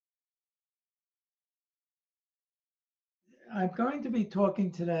I'm going to be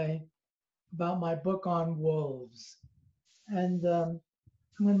talking today about my book on wolves. And I'm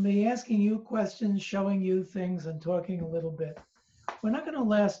going to be asking you questions, showing you things, and talking a little bit. We're not going to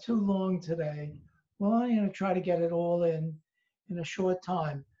last too long today. We're only going to try to get it all in a short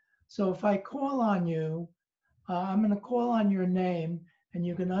time. So if I call on you, I'm going to call on your name, and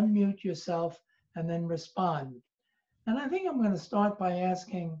you can unmute yourself and then respond. And I think I'm going to start by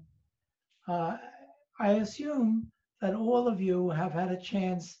asking, I assume that all of you have had a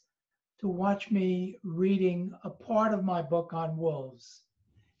chance to watch me reading a part of my book on wolves.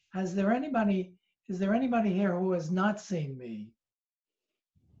 Is there anybody here who has not seen me?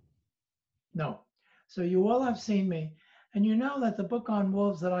 No. So you all have seen me. And you know that the book on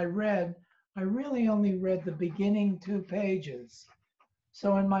wolves that I read, I really only read the beginning 2 pages.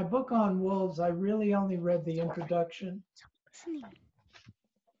 So in my book on wolves, I really only read the introduction,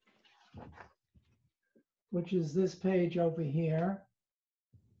 which is this page over here.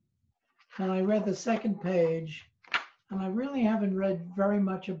 And I read the 2nd page, and I really haven't read very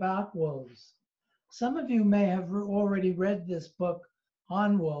much about wolves. Some of you may have already read this book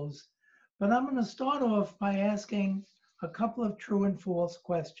on wolves, but I'm going to start off by asking a couple of true and false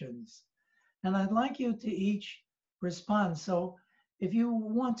questions. And I'd like you to each respond. So if you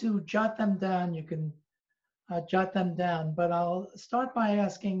want to jot them down, you can jot them down, but I'll start by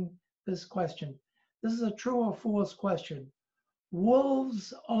asking this question. This is a true or false question.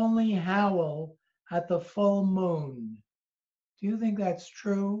 Wolves only howl at the full moon. Do you think that's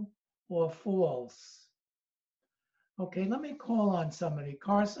true or false? Okay, let me call on somebody.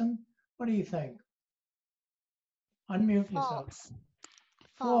 Carson, what do you think? Unmute yourself.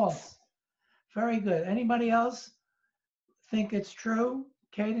 False. Very good. Anybody else think it's true?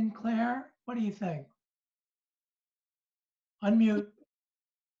 Kate and Claire, what do you think? Unmute.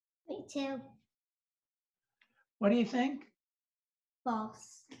 Me too. What do you think?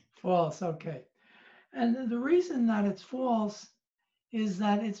 False. False, okay. And the reason that it's false is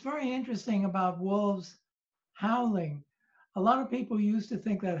that it's very interesting about wolves howling. A lot of people used to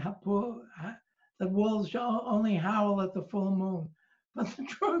think that wolves only howl at the full moon. But the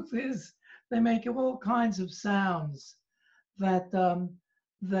truth is they make all kinds of sounds that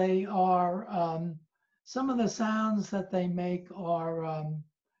they are, some of the sounds that they make are,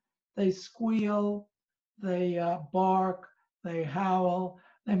 they squeal, they bark, they howl,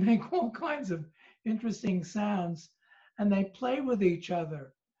 they make all kinds of interesting sounds, and they play with each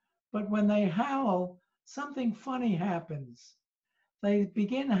other. But when they howl, something funny happens. They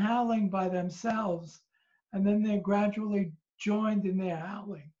begin howling by themselves, and then they're gradually joined in their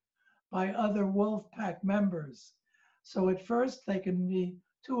howling by other wolf pack members. So at first they can be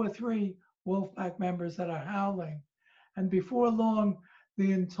 2 or 3 wolf pack members that are howling. And before long,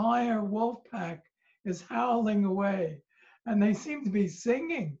 the entire wolf pack is howling away. And they seem to be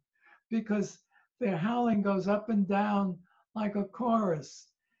singing because their howling goes up and down like a chorus.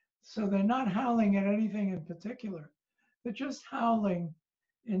 So they're not howling at anything in particular. They're just howling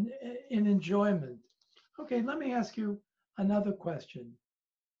in enjoyment. Okay, let me ask you another question.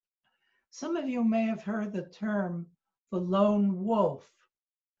 Some of you may have heard the term the lone wolf.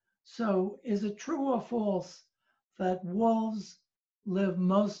 So is it true or false that wolves live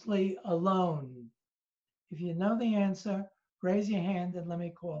mostly alone? If you know the answer, raise your hand and let me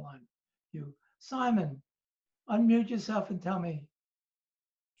call on you. Simon, unmute yourself and tell me.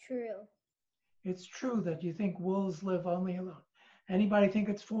 True. It's true that you think wolves live only alone. Anybody think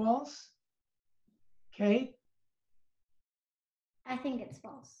it's false? Kate? I think it's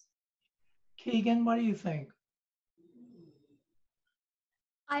false. Keegan, what do you think?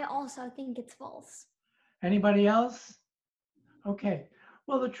 I also think it's false. Anybody else? Okay.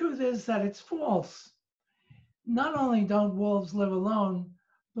 Well, the truth is that it's false. Not only don't wolves live alone,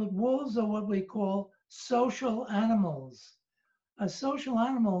 but wolves are what we call social animals. A social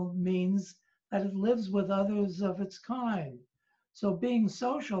animal means that it lives with others of its kind. So being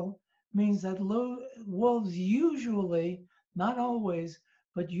social means that wolves usually, not always,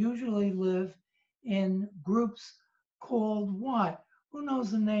 but usually live in groups called what? Who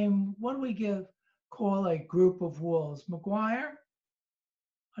knows the name? What do we call a group of wolves? McGuire?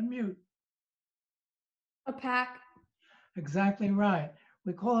 Unmute. A pack. Exactly right.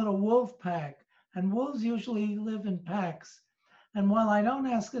 We call it a wolf pack, and wolves usually live in packs. And while I don't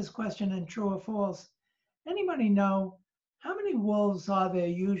ask this question in true or false, anybody know how many wolves are there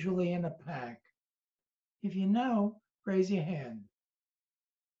usually in a pack? If you know, raise your hand.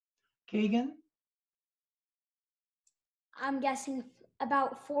 Keegan? I'm guessing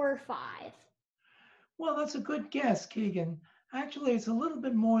about 4 or 5. Well, that's a good guess, Keegan. Actually, it's a little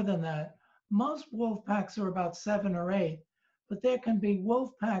bit more than that. Most wolf packs are about 7 or 8, but there can be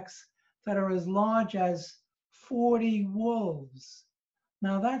wolf packs that are as large as 40 wolves.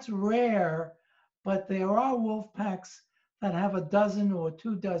 Now that's rare, but there are wolf packs that have a dozen or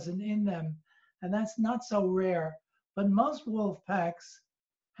 2 dozen in them, and that's not so rare. But most wolf packs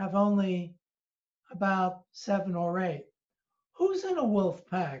have only about 7 or 8. Who's in a wolf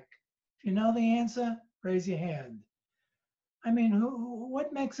pack? If you know the answer, raise your hand. I mean,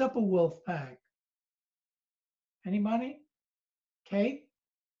 what makes up a wolf pack? Anybody? Kate?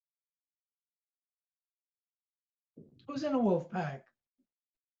 Who's in a wolf pack?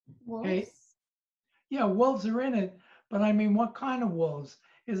 Kate? Wolves? Yeah, wolves are in it, but I mean, what kind of wolves?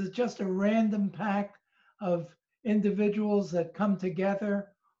 Is it just a random pack of individuals that come together,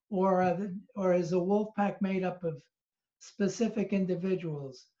 or is a wolf pack made up of specific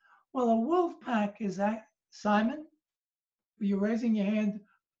individuals? Well, a wolf pack is that. Simon, are you raising your hand?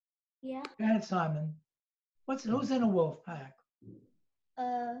 Yeah. Go ahead, Simon. Who's in a wolf pack?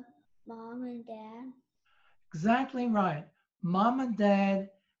 Mom and dad. Exactly right. Mom and dad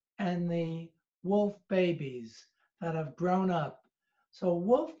and the wolf babies that have grown up. So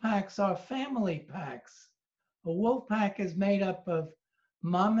wolf packs are family packs. A wolf pack is made up of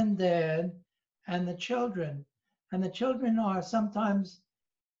mom and dad and the children. And the children are sometimes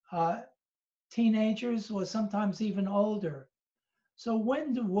teenagers or sometimes even older. So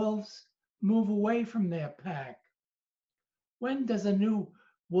when do wolves move away from their pack? When does a new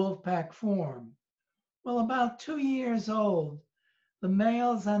wolf pack form? Well, about 2 years old, the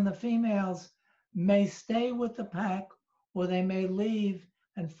males and the females may stay with the pack or they may leave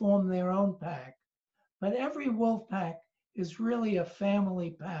and form their own pack. But every wolf pack is really a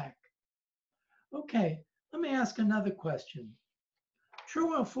family pack. Okay, let me ask another question.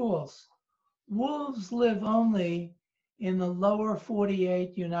 True or false? Wolves live only in the lower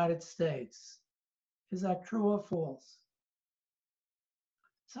 48 United States. Is that true or false?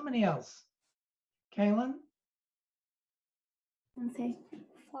 Somebody else. Kaylin, Okay.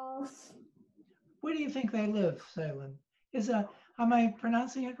 False. where do you think they live, Kaylin? Am I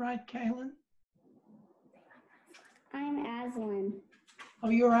pronouncing it right, Kaylin? I'm Aslan. Oh,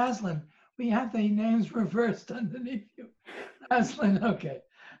 you're Aslan. We have the names reversed underneath you. Aslan, okay.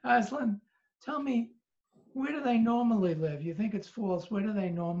 Aslan, tell me, where do they normally live? You think it's false. Where do they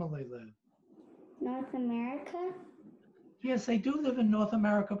normally live? North America? Yes, they do live in North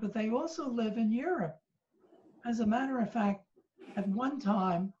America, but they also live in Europe. As a matter of fact, at one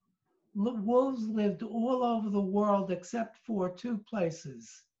time, wolves lived all over the world except for 2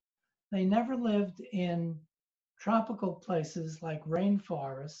 places. They never lived in tropical places like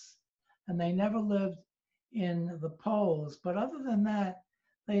rainforests, and they never lived in the poles. But other than that,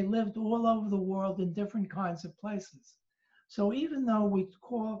 they lived all over the world in different kinds of places. So even though we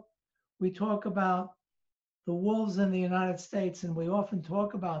talk about the wolves in the United States and we often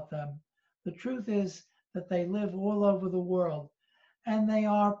talk about them, the truth is that they live all over the world and they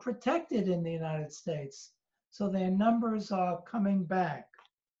are protected in the United States. So their numbers are coming back.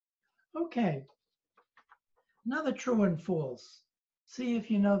 Okay, another true and false. See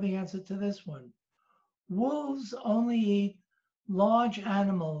if you know the answer to this one. Wolves only eat large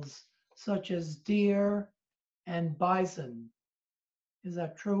animals such as deer and bison. Is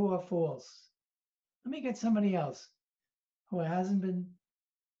that true or false? Let me get somebody else who hasn't been.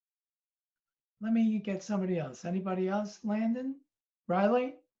 Let me get somebody else. Anybody else? Landon?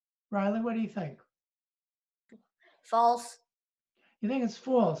 Riley? Riley, what do you think? False. You think it's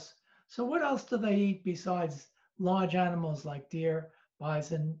false. So what else do they eat besides large animals like deer,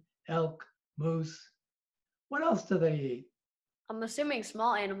 bison, elk, moose? What else do they eat? I'm assuming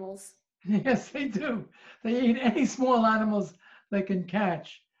small animals. Yes, they do. They eat any small animals they can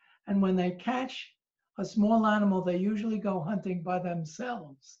catch. And when they catch a small animal, they usually go hunting by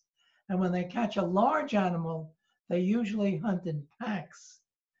themselves. And when they catch a large animal, they usually hunt in packs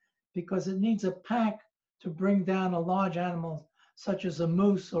because it needs a pack to bring down a large animal such as a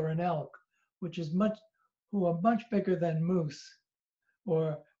moose or an elk, who are much bigger than moose.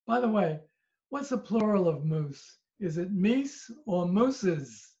 Or, by the way, what's the plural of moose? Is it meese or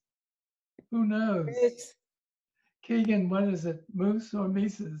mooses? Who knows? Moose. Keegan, what is it? Moose or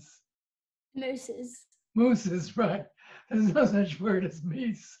mises? Mooses. Mooses, right. There's no such word as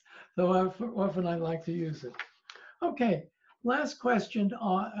meese, though often I like to use it. Okay, last question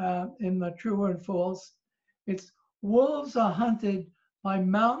in the true and false. It's wolves are hunted by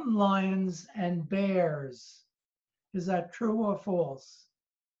mountain lions and bears. Is that true or false?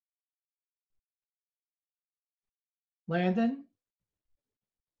 Landon?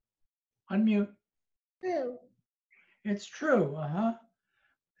 Unmute. True. It's true, uh-huh.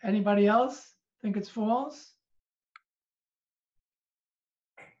 Anybody else think it's false?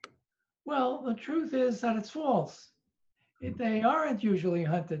 Well, the truth is that it's false. They aren't usually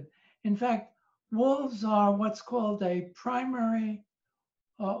hunted. In fact, wolves are what's called a primary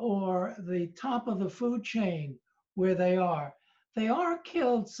or the top of the food chain where they are. They are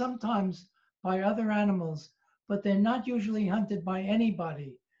killed sometimes by other animals, but they're not usually hunted by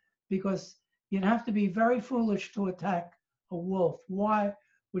anybody because you'd have to be very foolish to attack a wolf. Why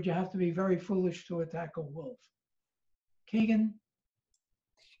would you have to be very foolish to attack a wolf? Keegan?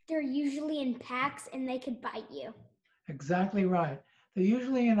 They're usually in packs and they could bite you. Exactly right. They're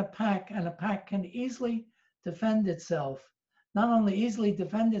usually in a pack, and a pack can easily defend itself. Not only easily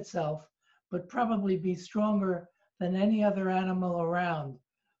defend itself, but probably be stronger than any other animal around.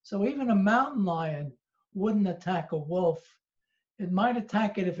 So even a mountain lion wouldn't attack a wolf. It might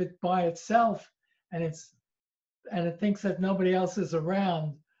attack it if it's by itself and it thinks that nobody else is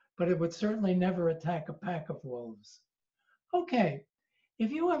around, but it would certainly never attack a pack of wolves. Okay,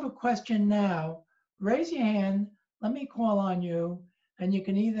 if you have a question now, raise your hand, let me call on you, and you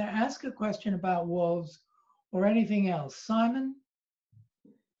can either ask a question about wolves or anything else. Simon?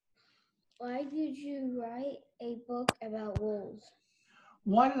 Why did you write a book about wolves?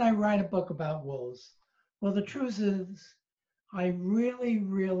 Why did I write a book about wolves? Well, the truth is, I really,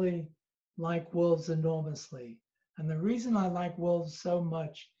 really like wolves enormously. And the reason I like wolves so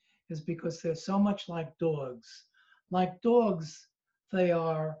much is because they're so much like dogs. Like dogs, they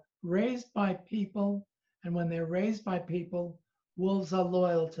are raised by people, and when they're raised by people, wolves are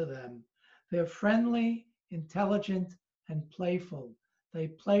loyal to them. They're friendly, intelligent, and playful. They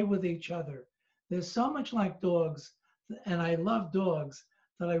play with each other. They're so much like dogs, and I love dogs,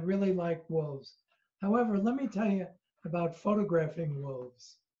 that I really like wolves. However, let me tell you about photographing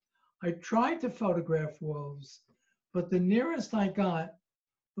wolves. I tried to photograph wolves, but the nearest I got,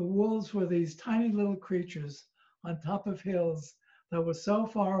 the wolves were these tiny little creatures on top of hills that were so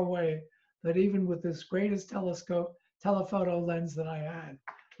far away that even with this greatest telephoto lens that I had,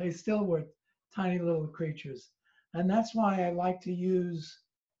 they still were tiny little creatures. And that's why I like to use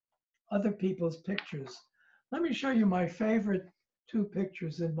other people's pictures. Let me show you my favorite two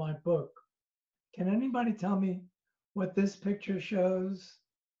pictures in my book. Can anybody tell me what this picture shows?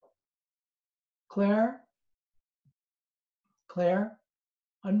 Claire? Claire?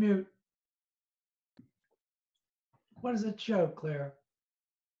 Unmute. What does it show, Claire?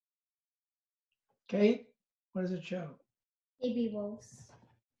 Kate? What does it show? Baby wolves.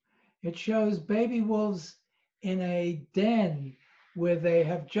 It shows baby wolves in a den where they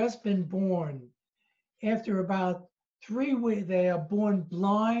have just been born. After about 3 weeks, they are born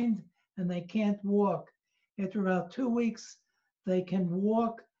blind and they can't walk. After about 2 weeks, they can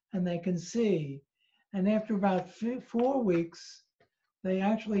walk and they can see. And after about 4 weeks, they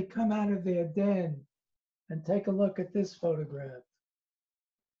actually come out of their den. And take a look at this photograph.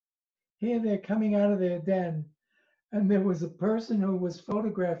 Here they're coming out of their den, and there was a person who was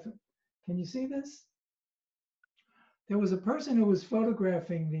photographing. Can you see this? There was a person who was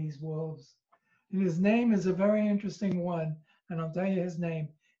photographing these wolves, and his name is a very interesting one, and I'll tell you his name.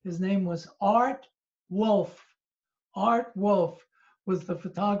 His name was Art Wolf. Art Wolf was the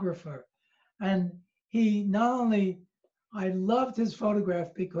photographer, and he not only, I loved his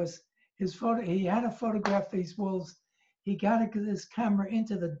photograph because he had to photograph these wolves. He got his camera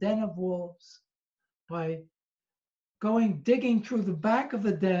into the den of wolves by digging through the back of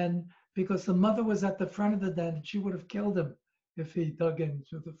the den because the mother was at the front of the den and she would have killed him if he dug in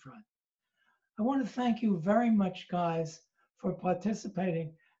through the front. I want to thank you very much, guys, for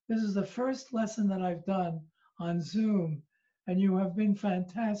participating. This is the first lesson that I've done on Zoom, and you have been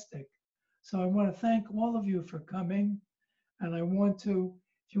fantastic. So I want to thank all of you for coming, and I want to,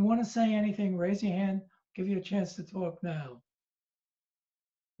 if you want to say anything, raise your hand. I'll give you a chance to talk now.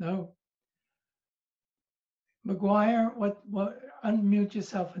 No? McGuire, unmute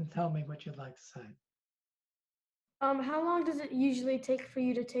yourself and tell me what you'd like to say. How long does it usually take for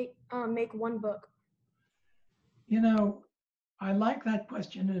you to make one book? You know, I like that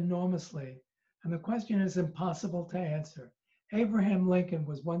question enormously, and the question is impossible to answer. Abraham Lincoln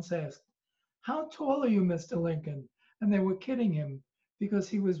was once asked, "How tall are you, Mr. Lincoln?" And they were kidding him because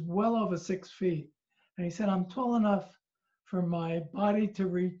he was well over 6 feet. And he said, "I'm tall enough for my body to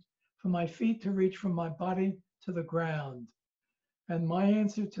reach, for my feet to reach from my body to the ground." And my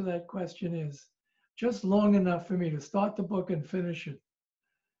answer to that question is just long enough for me to start the book and finish it.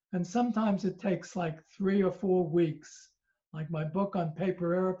 And sometimes it takes like 3 or 4 weeks. Like my book on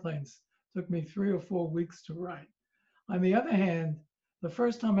paper airplanes took me 3 or 4 weeks to write. On the other hand, the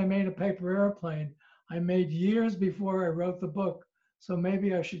first time I made a paper airplane, I made years before I wrote the book. So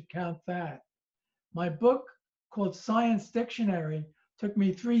maybe I should count that. My book called Science Dictionary Took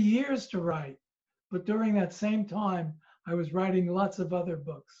me 3 years to write, but during that same time, I was writing lots of other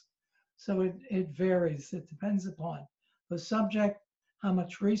books. So it varies. It depends upon the subject, how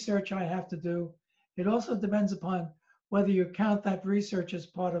much research I have to do. It also depends upon whether you count that research as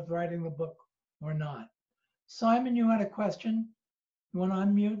part of writing the book or not. Simon, you had a question? You want to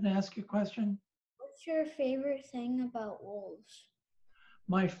unmute and ask your question? What's your favorite thing about wolves?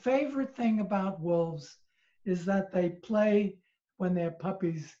 My favorite thing about wolves is that they play when they're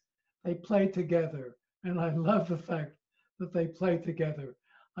puppies, they play together. And I love the fact that they play together.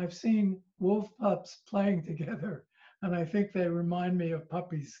 I've seen wolf pups playing together, and I think they remind me of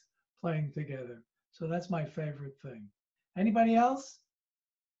puppies playing together. So that's my favorite thing. Anybody else?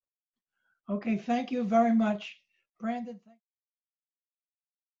 Okay, thank you very much. Brandon, thank